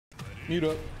Mute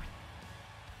up.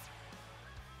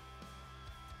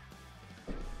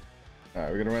 All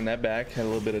right, we're gonna run that back. Had a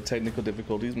little bit of technical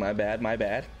difficulties. My bad, my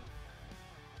bad.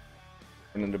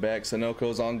 Running the back.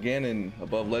 Sonoko's on Ganon.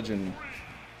 AbovLegend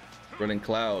running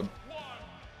Cloud.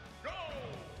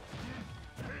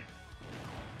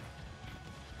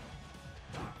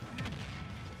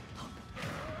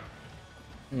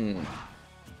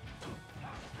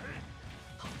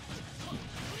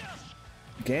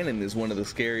 Ganon is one of the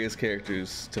scariest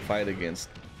characters to fight against,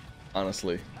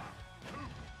 honestly.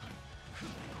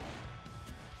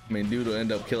 I mean, dude will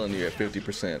end up killing you at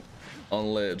 50%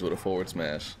 on ledge with a forward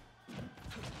smash.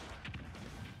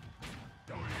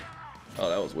 Oh,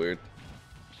 that was weird.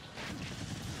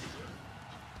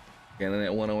 Ganon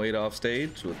at 108 off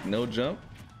stage with no jump.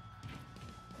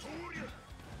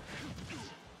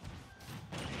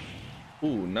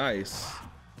 Ooh, nice.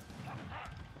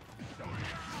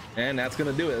 And that's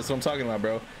gonna do it. That's what I'm talking about,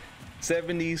 bro.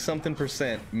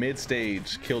 70-something%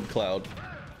 mid-stage killed Cloud.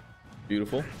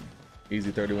 Beautiful.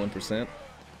 Easy 31%.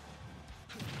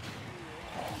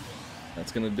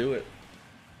 That's gonna do it.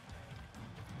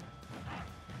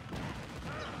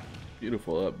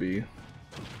 Beautiful up B.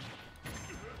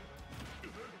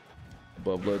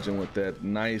 AbovLegend with that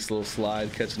nice little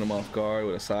slide, catching him off guard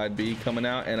with a side B coming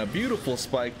out, and a beautiful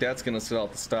spike. That's gonna sit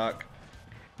off the stock.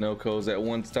 Sonoko's at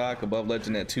 1 stock,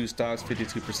 AbovLegend at 2 stocks,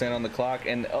 52% on the clock,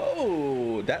 and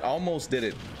oh, that almost did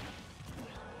it.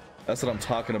 That's what I'm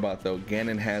talking about, though.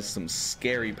 Ganon has some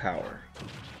scary power.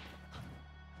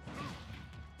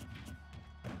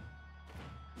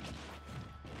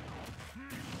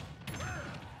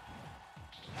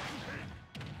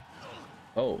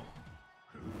 Oh.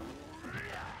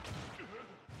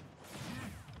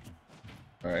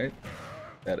 All right,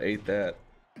 that ate that.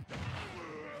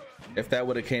 If that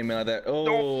would have came out of that,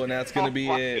 oh, and that's gonna be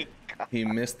it. He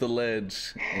missed the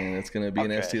ledge, and it's gonna be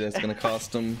an ST that's gonna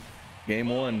cost him game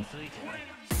 1.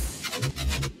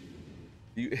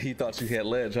 He thought you had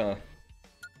ledge, huh?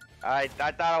 I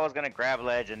thought I was gonna grab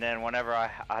ledge, and then whenever I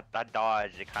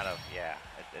dodged, it kind of, yeah,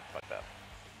 it fucked up.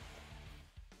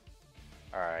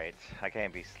 All right, I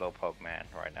can't be slowpoke man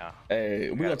right now. Hey,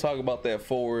 we're gonna talk about that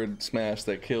forward smash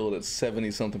that killed at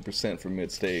 70-something% from mid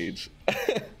stage.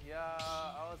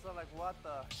 What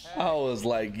the heck? I was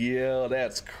like, yeah,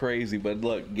 that's crazy. But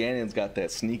look, Ganon's got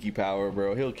that sneaky power,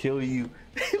 bro. He'll kill you.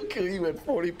 He'll kill you at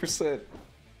 40%. Yep.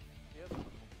 Can't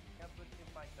put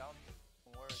him back down.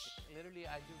 Don't worry. Literally,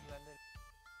 I just landed.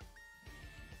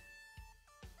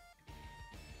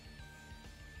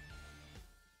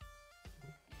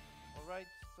 Alright,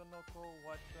 Sonoko,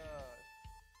 what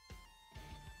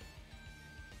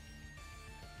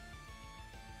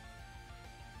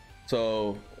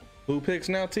So, who picks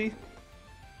now, T?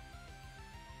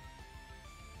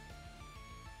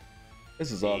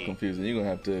 This is all confusing. You're gonna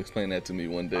have to explain that to me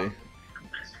one day.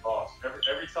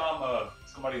 Every time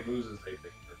somebody loses, they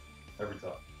pick her. Every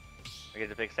time. We get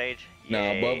to pick stage?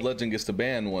 Now, Yay. AbovLegend gets to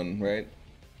ban one, right?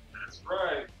 That's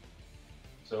right.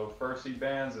 So first he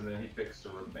bans, and then he picks to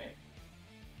remain.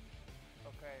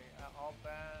 Okay, I'll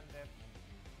ban them.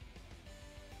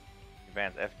 He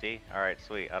bans FD? Alright,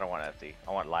 sweet. I don't want FD.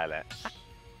 I want Lilat.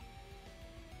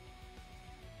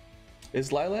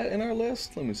 Is Lilat in our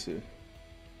list? Let me see.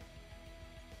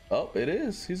 Oh, it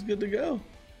is. He's good to go.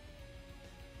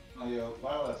 Oh, yeah,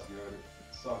 Lilat's good.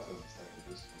 It sucks as it's like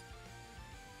this one.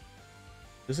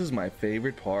 This is my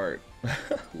favorite part.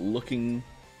 Looking.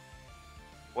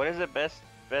 What is it? Best?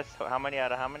 How many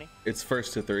out of how many? It's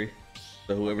first to 3.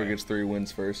 So whoever Okay. gets 3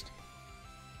 wins first.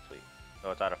 Sweet.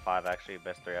 So it's out of 5 actually.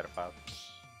 Best 3 out of 5.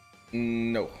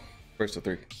 No. First to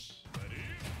 3.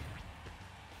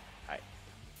 Alright.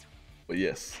 But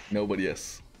yes. No, but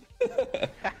yes.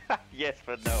 Yes,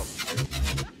 but no.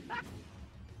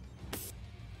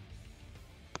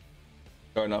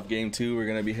 Starting off game 2, we're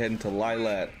gonna be heading to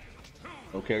Lilat.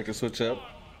 No character switch up.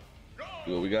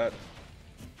 See what we got.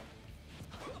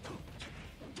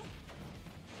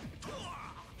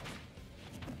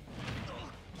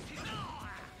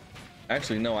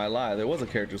 Actually, no, I lied. There was a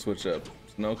character switch up.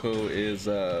 Sonoko is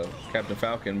Captain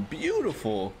Falcon.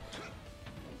 Beautiful.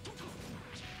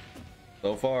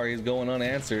 So far, he's going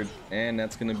unanswered, and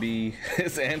that's gonna be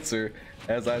his answer.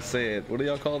 As I said, what do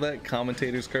y'all call that?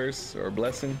 Commentator's curse or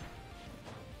blessing?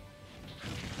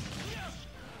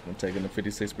 I'm taking the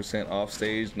 56% off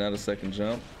stage, not a second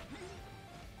jump.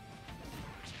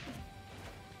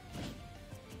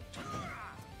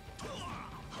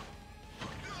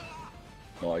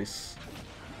 Nice.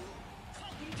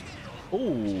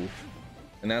 Ooh,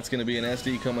 and that's gonna be an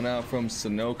SD coming out from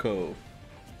Sonoko.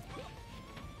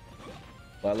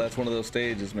 Well, that's one of those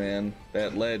stages, man.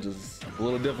 That ledge is A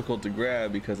little difficult to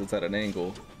grab because it's at an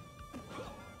angle.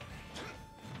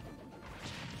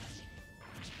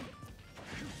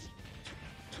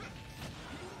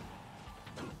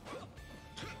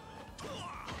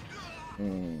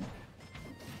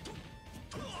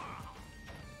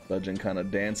 Legend kind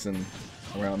of dancing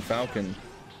around Falcon.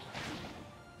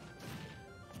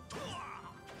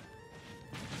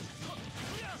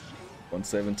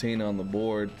 $117 on the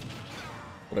board.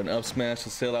 With an up smash to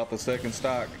sell out the second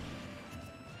stock.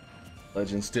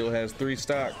 Legend still has 3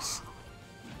 stocks.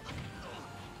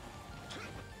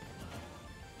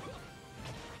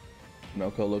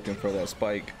 Noko looking for that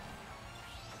spike.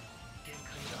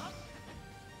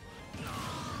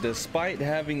 Despite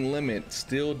having limit,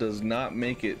 still does not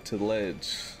make it to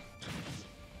ledge.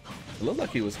 It looked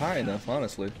like he was high enough,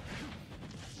 honestly.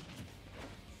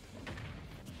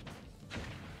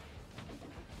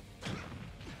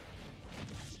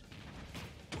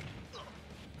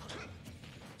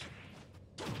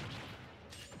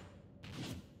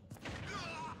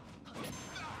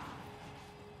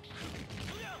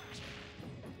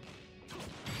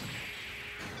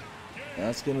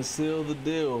 That's gonna seal the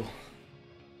deal.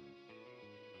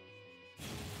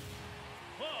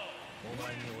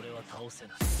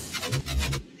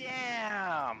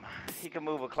 Damn! He can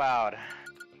move a cloud.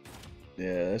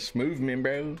 Yeah, that's movement,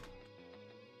 bro.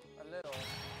 A little.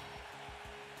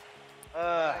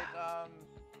 Uh,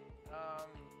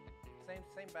 Right,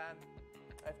 same band.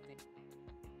 FD.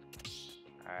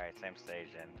 Alright, same stage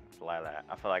then. Lilac.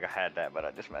 I feel like I had that, but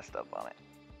I just messed up on it.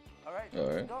 Alright, All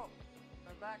right. let's go.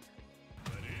 We're back.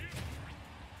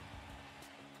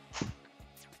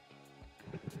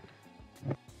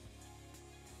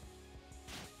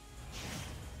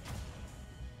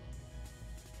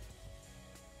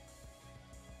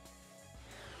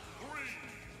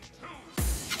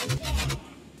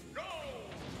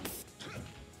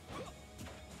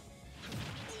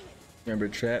 Remember,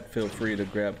 chat, feel free to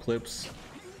grab clips.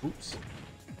 Oops.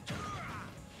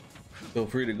 Feel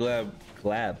free to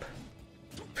grab.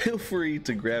 Feel free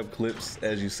to grab clips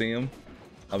as you see them.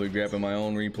 I'll be grabbing my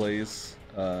own replays.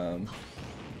 But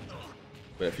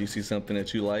if you see something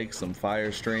that you like, some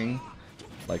fire string,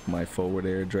 like my forward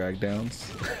air drag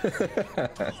downs.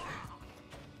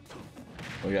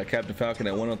 We got Captain Falcon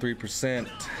at 103%.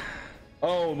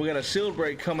 Oh, we got a shield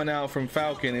break coming out from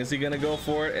Falcon. Is he gonna go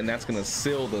for it? And that's gonna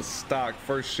seal the stock.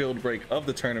 First shield break of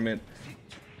the tournament.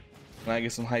 And I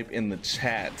get some hype in the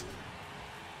chat.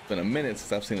 It's been a minute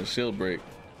since I've seen a shield break.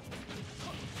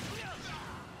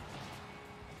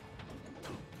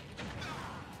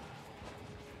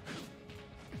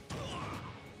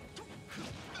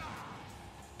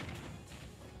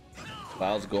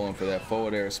 Cloud's going for that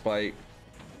forward air spike.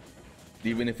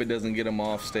 Even if it doesn't get him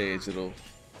off stage, it'll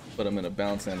put him in a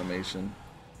bounce animation.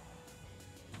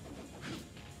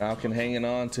 Falcon hanging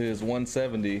on to his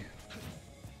 170.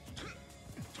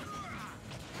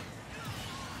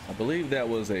 I believe that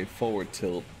was a forward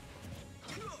tilt.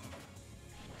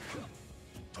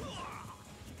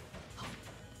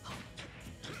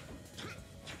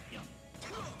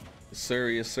 Yes, sir,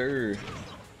 yes, sir.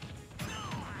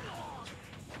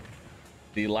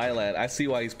 The Lilat, I see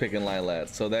why he's picking Lilat.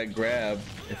 So that grab,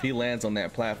 if he lands on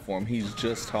that platform, he's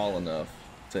just tall enough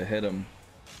to hit him.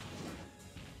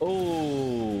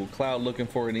 Oh, Cloud looking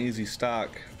for an easy stock.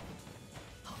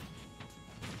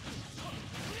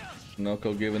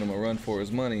 Noko giving him a run for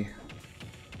his money.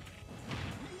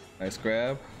 Nice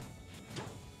grab.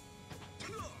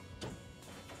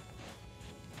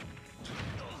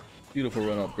 Beautiful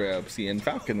run up grab. See, and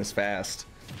Falcon is fast.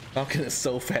 Falcon is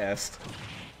so fast.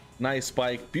 Nice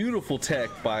spike. Beautiful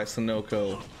tech by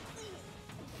Sonoko.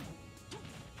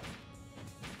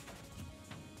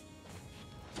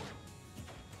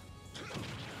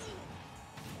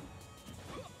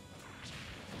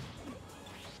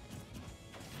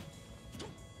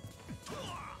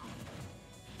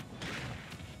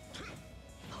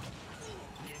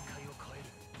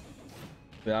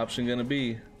 The option gonna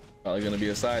be probably gonna be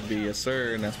a side B, yes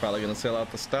sir, and that's probably gonna sell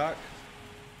out the stock.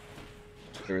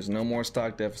 There is no more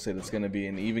stock deficit. It's gonna be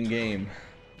an even game.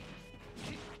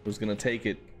 Who's gonna take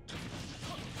it?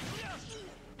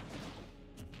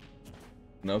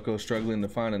 Noko struggling to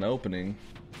find an opening.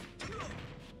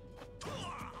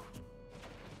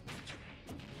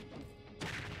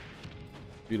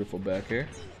 Beautiful back air.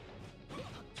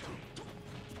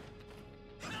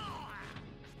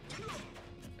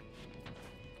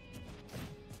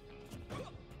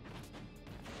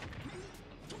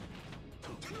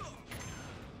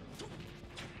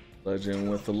 Legend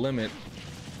with the limit.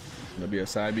 Gonna be a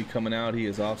side B coming out. He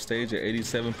is off stage at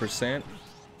 87%.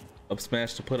 Up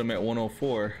smash to put him at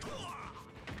 104.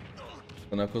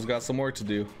 Knuckles got some work to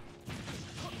do.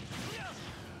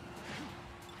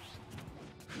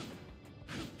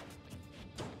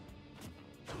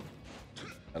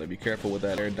 Gotta be careful with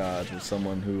that air dodge with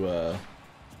someone who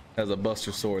has a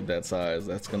buster sword that size.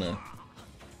 That's gonna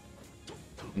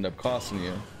end up costing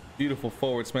you. Beautiful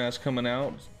forward smash coming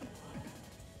out.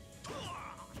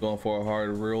 Going for a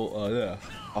hard roll, a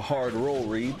hard roll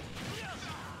read.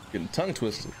 Getting tongue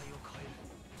twisted.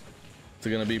 It's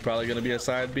gonna be probably gonna be a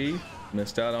side B.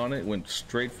 Missed out on it. Went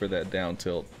straight for that down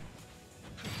tilt.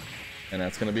 And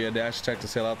that's gonna be a dash attack to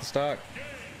sail out the stock.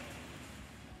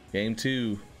 Game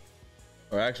 2.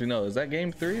 Or actually, no, is that game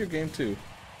 3 or game 2?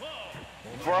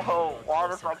 Bro, why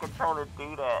does my controller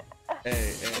do that? Hey,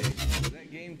 is that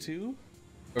game 2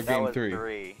 or That game was 3?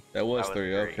 3. That was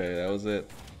 3. Okay, that was it.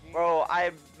 Bro,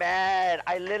 I'm mad.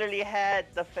 I literally had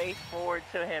the face forward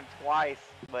to him twice,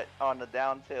 but on the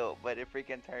down tilt, but it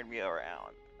freaking turned me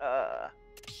around.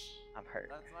 I'm hurt.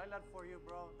 That's Lilac for you,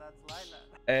 bro. That's Lilac.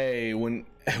 Hey, when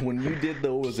you did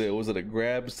the, was it a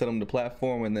grab to set him to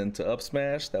platform and then to up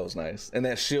smash? That was nice. And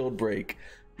that shield break,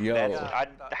 yo, That's- Yeah,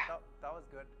 that was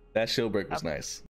good. that shield break was nice.